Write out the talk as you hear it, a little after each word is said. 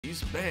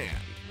band.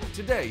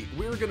 Today,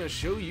 we're gonna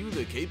show you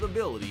the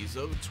capabilities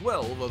of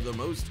 12 of the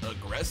most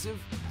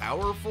aggressive,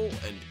 powerful,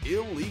 and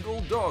illegal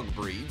dog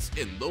breeds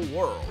in the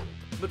world.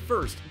 But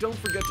first, don't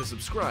forget to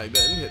subscribe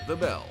and hit the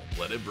bell.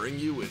 Let it bring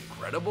you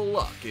incredible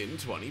luck in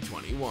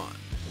 2021.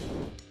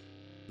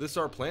 The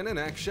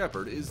Sarplaninac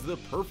Shepherd is the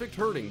perfect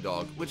herding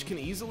dog which can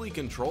easily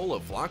control a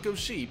flock of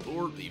sheep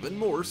or even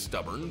more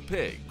stubborn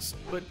pigs.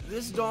 But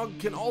this dog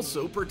can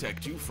also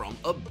protect you from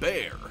a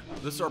bear.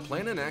 The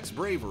Sarplaninac's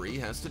bravery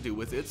has to do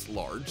with its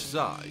large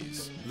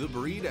size. The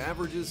breed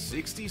averages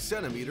 60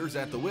 centimeters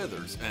at the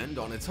withers and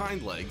on its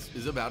hind legs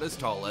is about as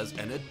tall as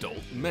an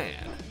adult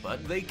man,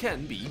 but they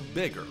can be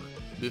bigger.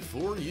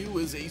 Before you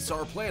is a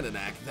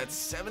Sarplaninac that's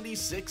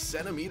 76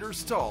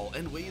 centimeters tall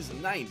and weighs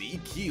 90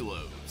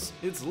 kilos.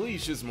 Its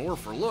leash is more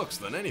for looks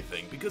than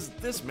anything because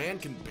this man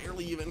can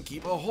barely even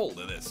keep a hold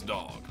of this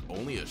dog.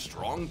 Only a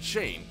strong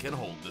chain can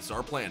hold the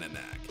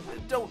Sarplaninac.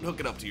 Don't hook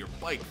it up to your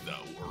bike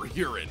though, or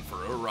you're in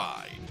for a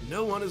ride.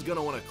 No one is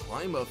gonna want to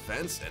climb a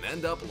fence and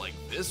end up like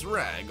this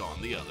rag on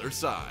the other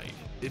side.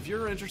 If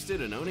you're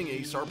interested in owning a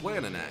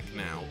Sarplaninac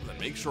now, then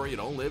make sure you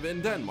don't live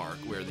in Denmark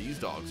where these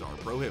dogs are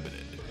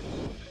prohibited.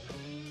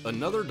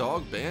 Another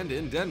dog banned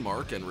in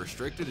Denmark and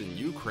restricted in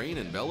Ukraine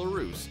and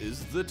Belarus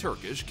is the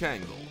Turkish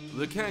Kangal.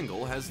 The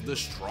Kangal has the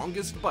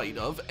strongest bite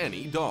of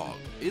any dog.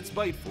 Its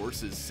bite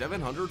force is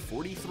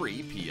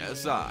 743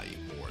 psi,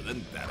 more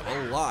than that of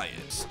a lion.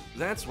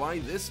 That's why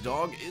this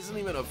dog isn't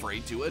even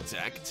afraid to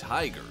attack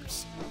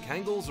tigers.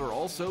 Kangals are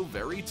also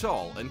very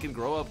tall and can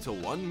grow up to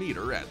 1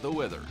 meter at the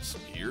withers.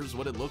 Here's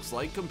what it looks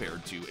like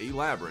compared to a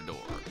Labrador.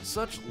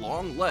 Such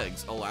long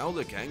legs allow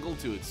the Kangal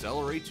to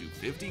accelerate to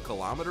 50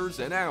 kilometers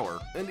an hour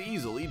and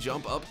easily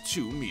jump up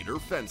 2-meter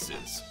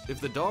fences. If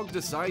the dog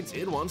decides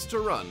it wants to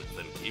run,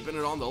 then keeping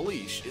it on the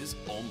leash is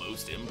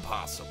almost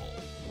impossible.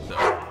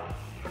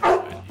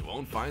 And you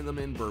won't find them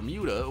in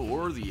Bermuda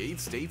or the 8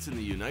 states in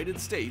the United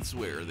States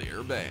where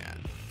they're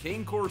banned.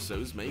 Cane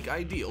Corsos make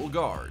ideal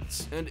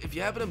guards, and if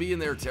you happen to be in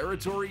their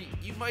territory,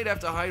 you might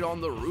have to hide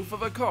on the roof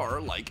of a car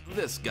like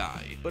this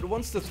guy. But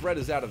once the threat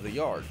is out of the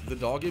yard, the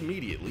dog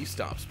immediately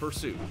stops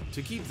pursuit.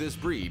 To keep this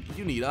breed,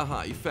 you need a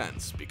high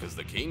fence, because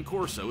the Cane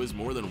Corso is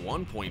more than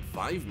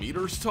 1.5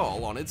 meters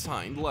tall on its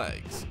hind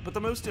legs. But the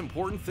most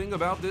important thing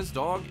about this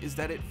dog is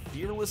that it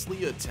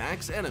fearlessly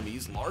attacks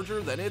enemies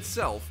larger than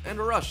itself and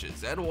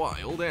rushes at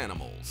wild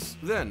animals.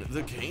 Then,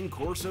 the Cane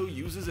Corso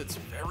uses its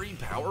very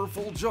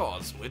powerful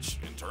jaws, which,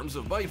 in terms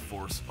of bite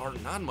force, are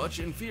not much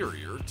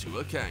inferior to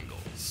a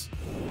Kangal's.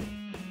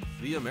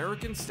 The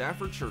American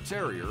Staffordshire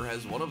Terrier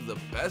has one of the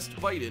best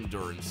bite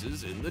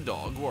endurances in the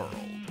dog world.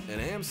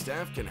 An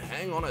Amstaff can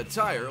hang on a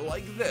tire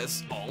like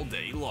this all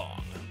day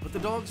long. But the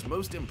dog's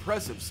most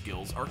impressive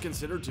skills are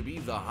considered to be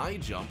the high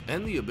jump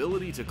and the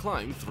ability to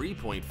climb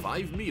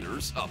 3.5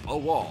 meters up a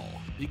wall.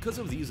 Because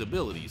of these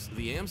abilities,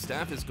 the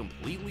Amstaff is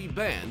completely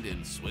banned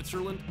in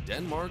Switzerland,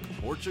 Denmark,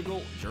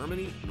 Portugal,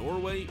 Germany,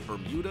 Norway,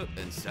 Bermuda,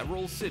 and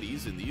several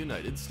cities in the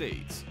United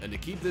States. And to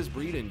keep this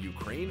breed in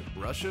Ukraine,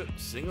 Russia,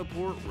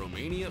 Singapore,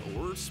 Romania,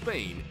 or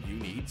Spain, you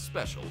need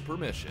special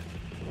permission.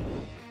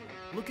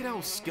 Look at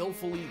how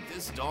skillfully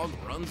this dog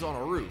runs on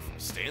a roof,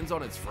 stands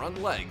on its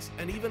front legs,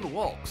 and even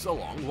walks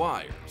along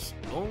wires.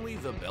 Only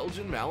the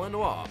Belgian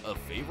Malinois, a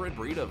favorite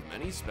breed of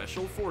many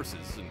special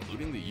forces,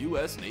 including the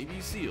US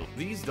Navy SEAL.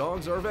 These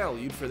dogs are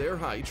valued for their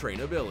high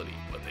trainability,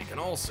 but they can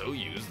also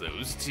use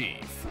those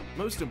teeth.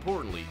 Most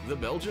importantly, the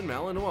Belgian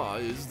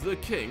Malinois is the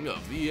king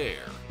of the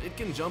air. It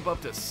can jump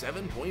up to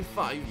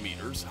 7.5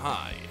 meters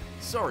high.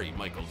 Sorry,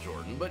 Michael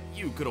Jordan, but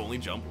you could only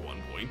jump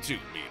 1.2 meters.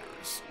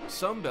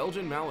 Some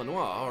Belgian Malinois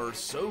are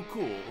so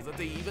cool that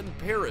they even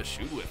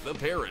parachute with the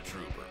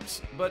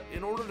paratroopers. But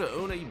in order to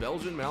own a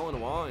Belgian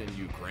Malinois in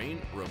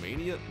Ukraine,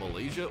 Romania,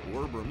 Malaysia,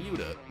 or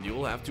Bermuda,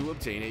 you'll have to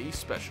obtain a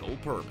special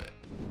permit.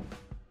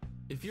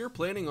 If you're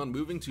planning on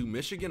moving to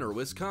Michigan or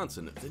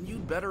Wisconsin, then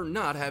you'd better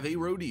not have a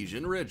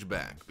Rhodesian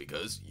Ridgeback,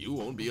 because you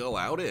won't be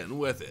allowed in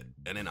with it.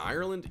 And in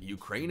Ireland,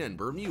 Ukraine, and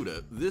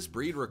Bermuda, this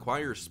breed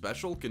requires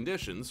special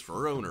conditions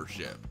for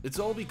ownership. It's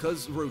all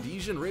because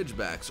Rhodesian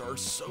Ridgebacks are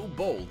so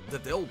bold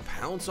that they'll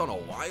pounce on a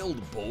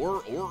wild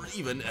boar or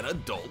even an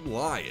adult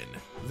lion.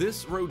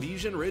 This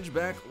Rhodesian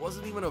Ridgeback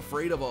wasn't even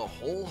afraid of a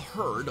whole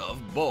herd of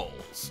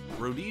bulls.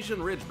 Rhodesian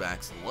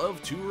Ridgebacks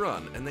love to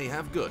run and they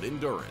have good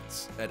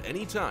endurance. At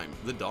any time,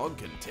 the dog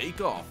can take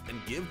off and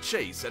give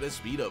chase at a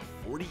speed of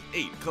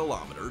 48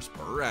 kilometers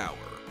per hour.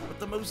 But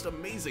the most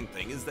amazing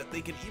thing is that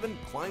they can even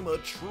climb a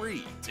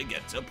tree to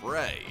get to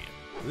prey.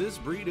 This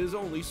breed is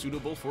only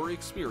suitable for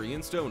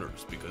experienced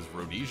owners because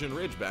Rhodesian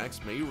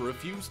Ridgebacks may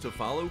refuse to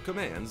follow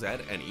commands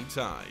at any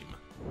time.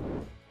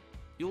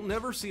 You'll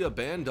never see a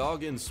banned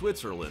dog in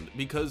Switzerland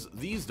because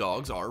these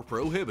dogs are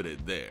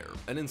prohibited there.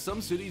 And in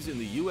some cities in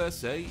the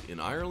USA, in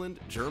Ireland,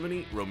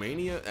 Germany,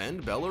 Romania,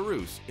 and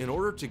Belarus, in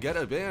order to get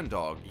a banned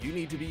dog, you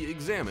need to be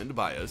examined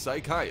by a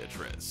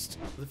psychiatrist.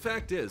 The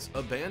fact is,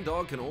 a banned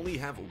dog can only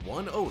have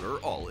one owner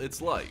all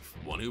its life,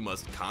 one who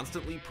must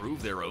constantly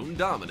prove their own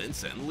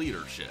dominance and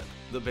leadership.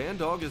 The banned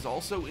dog is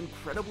also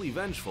incredibly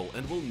vengeful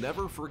and will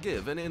never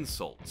forgive an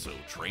insult, so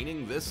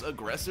training this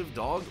aggressive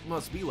dog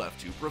must be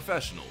left to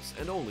professionals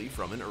and only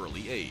from an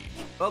early age.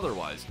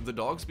 Otherwise, the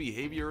dog's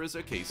behavior is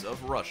a case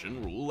of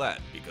Russian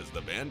roulette because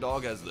the banned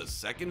dog has the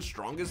second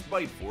strongest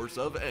bite force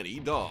of any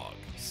dog,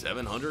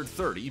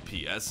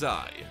 730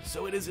 psi,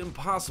 so it is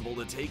impossible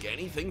to take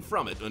anything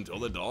from it until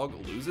the dog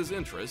loses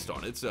interest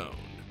on its own.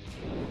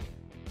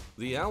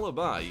 The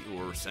Alabai,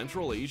 or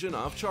Central Asian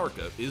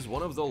Ovcharka, is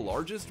one of the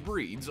largest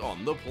breeds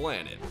on the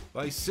planet.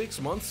 By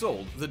 6 months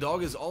old, the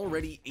dog is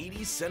already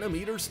 80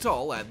 centimeters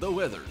tall at the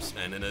withers,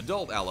 and an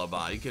adult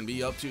Alabai can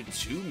be up to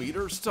 2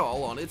 meters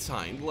tall on its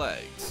hind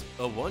legs.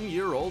 A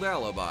 1-year-old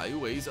Alabai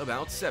weighs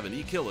about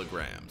 70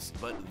 kilograms,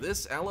 but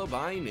this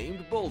Alabai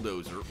named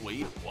Bulldozer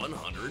weighed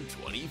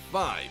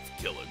 125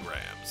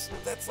 kilograms.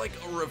 That's like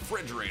a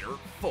refrigerator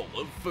full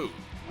of food.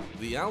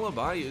 The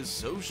Alabai is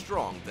so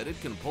strong that it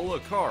can pull a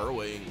car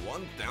weighing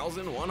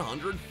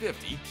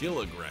 1,150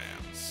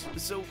 kilograms.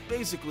 So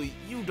basically,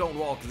 you don't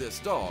walk this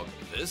dog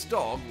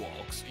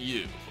walks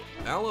you.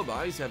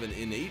 Alabais have an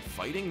innate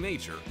fighting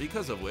nature,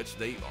 because of which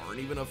they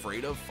aren't even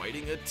afraid of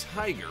fighting a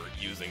tiger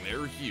using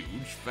their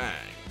huge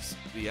fangs.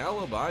 The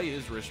Alabai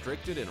is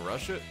restricted in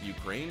Russia,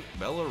 Ukraine,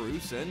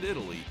 Belarus, and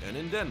Italy, and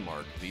in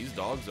Denmark, these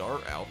dogs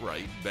are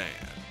outright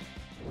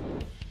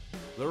banned.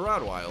 The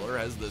Rottweiler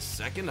has the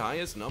second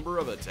highest number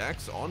of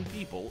attacks on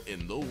people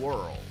in the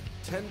world.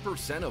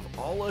 10% of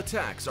all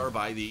attacks are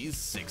by these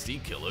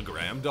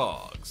 60-kilogram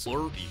dogs,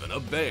 or even a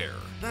bear.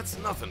 That's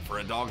nothing for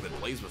a dog that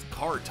plays with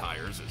car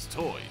tires as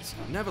toys.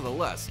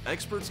 Nevertheless,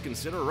 experts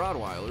consider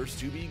Rottweilers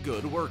to be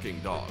good working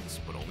dogs,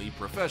 but only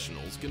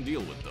professionals can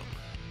deal with them.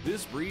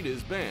 This breed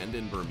is banned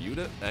in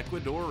Bermuda,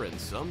 Ecuador, and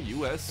some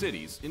US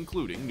cities,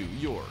 including New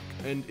York.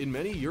 And in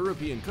many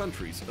European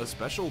countries, a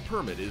special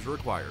permit is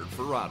required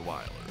for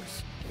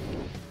Rottweilers.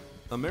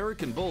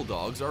 American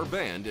Bulldogs are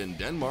banned in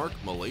Denmark,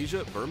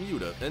 Malaysia,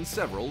 Bermuda, and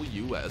several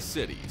US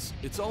cities.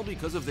 It's all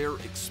because of their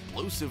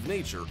explosive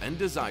nature and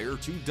desire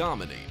to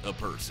dominate a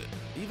person.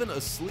 Even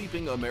a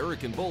sleeping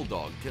American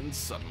Bulldog can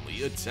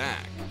suddenly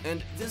attack.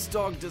 And this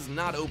dog does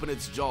not open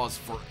its jaws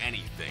for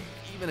anything,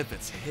 even if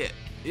it's hit.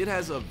 It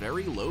has a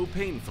very low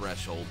pain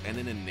threshold and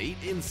an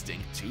innate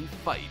instinct to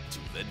fight to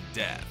the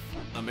death.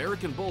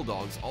 American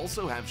Bulldogs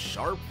also have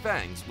sharp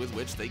fangs with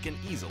which they can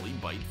easily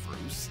bite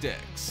through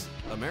sticks.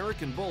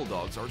 American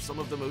Bulldogs are some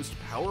of the most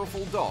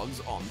powerful dogs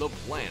on the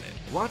planet.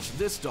 Watch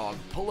this dog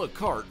pull a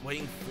cart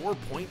weighing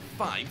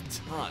 4.5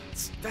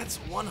 tons. That's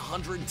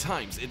 100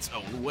 times its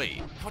own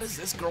weight. What is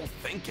this girl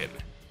thinking?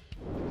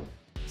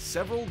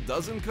 Several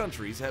dozen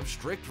countries have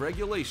strict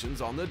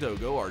regulations on the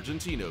Dogo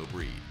Argentino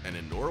breed, and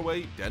in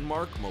Norway,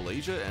 Denmark,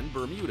 Malaysia, and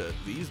Bermuda,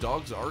 these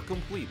dogs are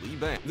completely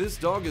banned. This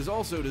dog is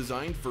also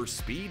designed for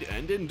speed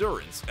and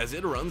endurance, as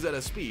it runs at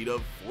a speed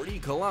of 40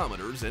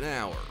 kilometers an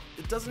hour.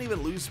 It doesn't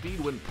even lose speed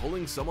when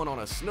pulling someone on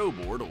a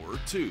snowboard or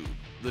tube.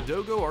 The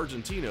Dogo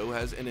Argentino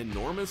has an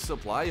enormous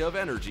supply of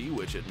energy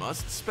which it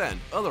must spend,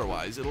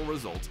 otherwise it'll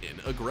result in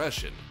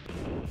aggression.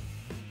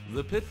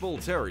 The Pit Bull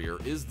Terrier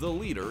is the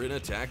leader in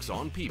attacks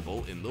on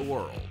people in the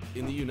world.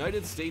 In the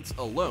United States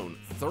alone,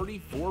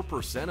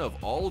 34% of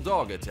all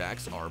dog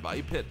attacks are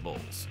by pit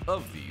bulls.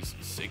 Of these,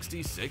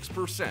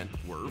 66%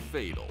 were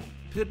fatal.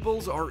 Pit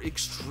bulls are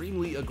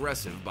extremely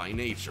aggressive by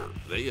nature.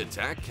 They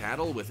attack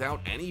cattle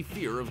without any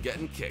fear of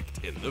getting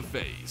kicked in the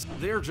face.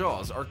 Their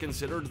jaws are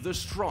considered the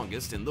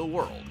strongest in the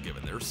world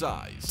given their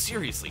size.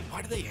 Seriously,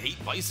 why do they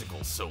hate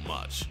bicycles so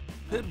much?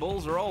 Pit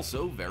bulls are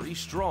also very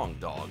strong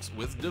dogs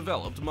with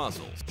developed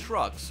muscles,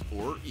 trucks,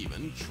 or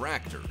even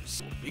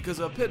tractors, because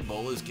a pit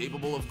bull is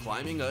capable of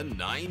climbing a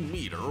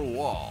 9-meter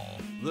wall.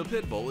 The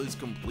pit bull is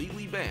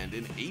completely banned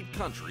in 8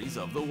 countries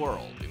of the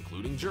world,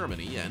 including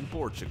Germany and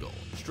Portugal.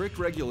 Strict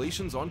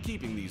regulations on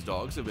keeping these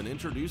dogs have been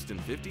introduced in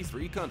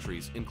 53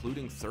 countries,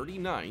 including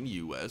 39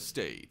 US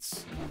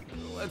states.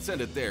 Let's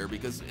end it there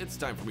because it's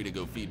time for me to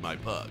go feed my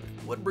pug.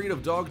 What breed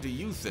of dog do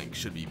you think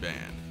should be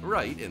banned?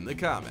 Write in the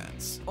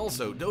comments.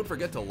 Also, don't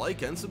forget to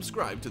like and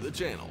subscribe to the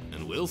channel,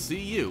 and we'll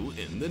see you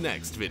in the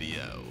next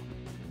video.